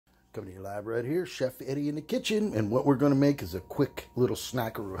Coming to you live right here, Chef Eddie in the kitchen, and what we're going to make is a quick little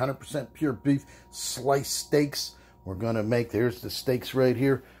snackaroo. 100% pure beef sliced steaks. We're going to make, there's the steaks right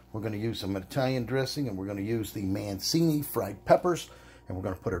here. We're going to use some Italian dressing, and we're going to use the Mancini fried peppers, and we're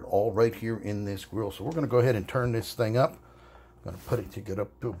going to put it all right here in this grill. So we're going to go ahead and turn this thing up. I'm going to put it to get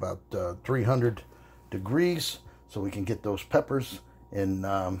up to about 300 degrees so we can get those peppers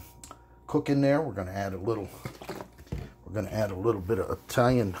and cook in there. We're going to add a little bit of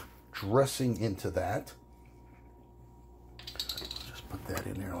Italian dressing into that. Just put that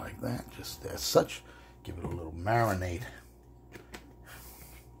in there like that, just as such. Give it a little marinade.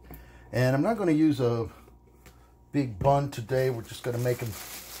 And I'm not going to use a big bun today. We're just going to make them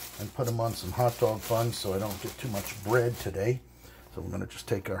and put them on some hot dog buns so I don't get too much bread today. So we're going to just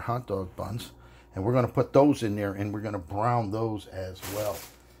take our hot dog buns and we're going to put those in there, and we're going to brown those as well.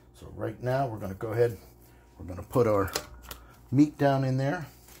 So right now we're going to go ahead, we're going to put our meat down in there.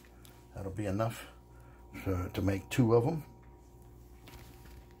 That'll be enough to make 2 of them.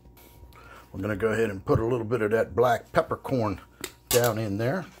 We're going to go ahead and put a little bit of that black peppercorn down in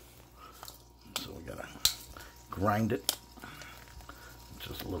there. So we got to grind it. It's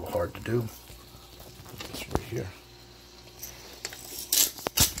just a little hard to do. Put this right here.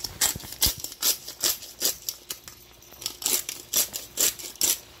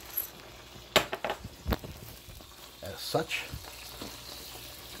 As such.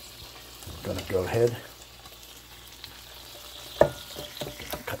 Going to go ahead,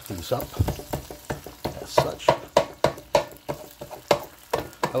 cut these up as such.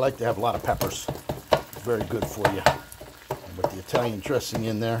 I like to have a lot of peppers. It's very good for you. And with the Italian dressing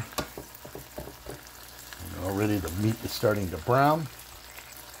in there, and already the meat is starting to brown.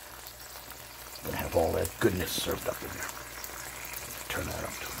 Going to have all that goodness served up in there. Turn that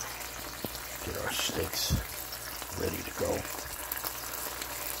up to get our steaks ready to go.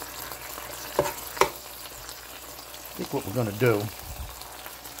 I think what we're going to do is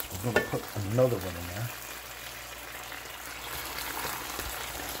we're going to put another one in there,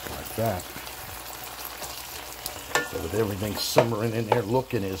 like that. So with everything simmering in there,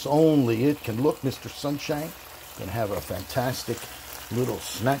 looking as only it can look, Mr. Sunshine. Going to have a fantastic little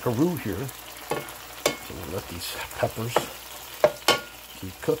snackaroo here. So we'll let these peppers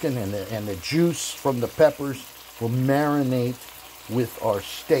keep cooking, and the juice from the peppers will marinate with our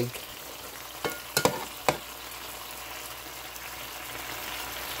steak.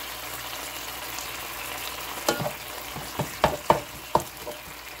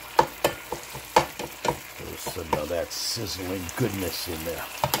 Some of that sizzling goodness in there.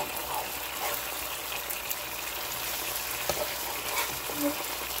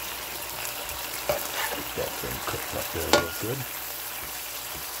 Get that thing cooked up there real good.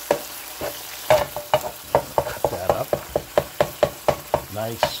 Cut that up.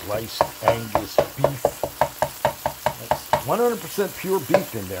 Nice sliced Angus beef. That's 100% pure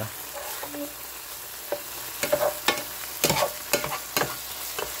beef in there.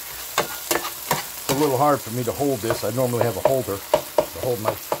 A little hard for me to hold this. I normally have a holder to hold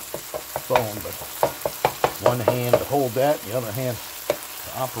my phone, but one hand to hold that, the other hand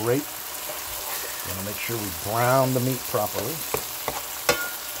to operate. Want to make sure we brown the meat properly.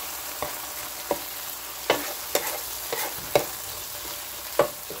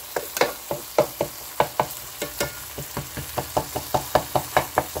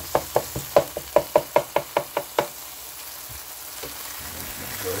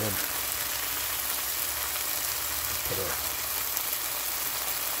 Go ahead.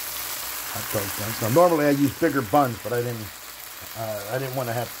 Hot dog buns. Now normally I use bigger buns, but I didn't want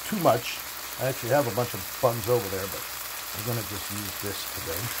to have too much. I actually have a bunch of buns over there, but I'm going to just use this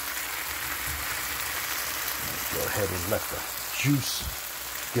today. Go ahead and let the juice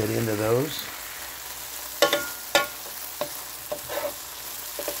get into those.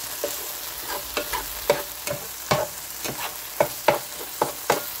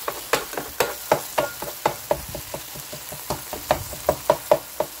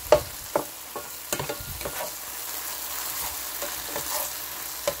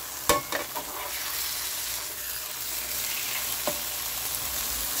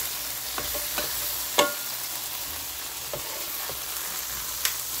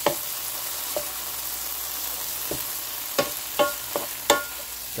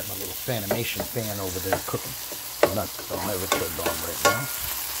 Got my little Fanimation fan over there cooking. Don't have it turned on right now.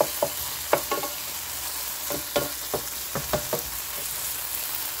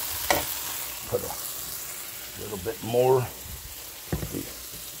 Put a little bit more of the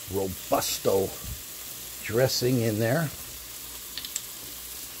Robusto dressing in there.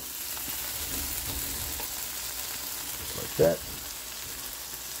 Just like that.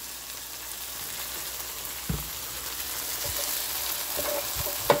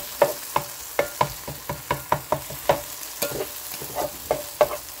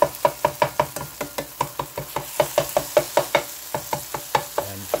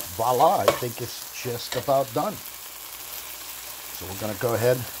 voila, I think it's just about done. So we're going to go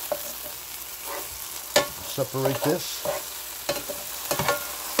ahead and separate this.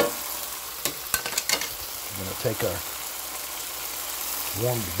 I'm going to take a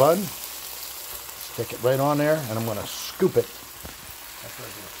warmed bun, stick it right on there, and I'm going to scoop it.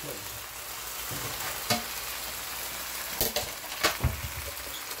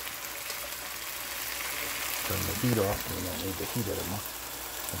 Turn the heat off. We don't need the heat anymore.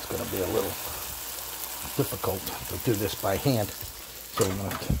 It's going to be a little difficult to do this by hand, so I'm going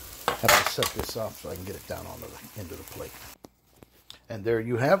to have to set this off so I can get it down onto the end of the plate. And there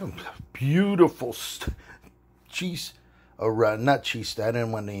you have them. Beautiful cheese, or not cheese, I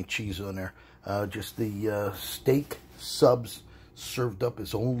didn't want any cheese on there. Just the steak subs served up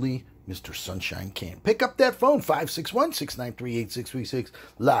as only Mr. Sunshine can. Pick up that phone, 561-693-8636,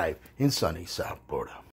 live in sunny South Florida.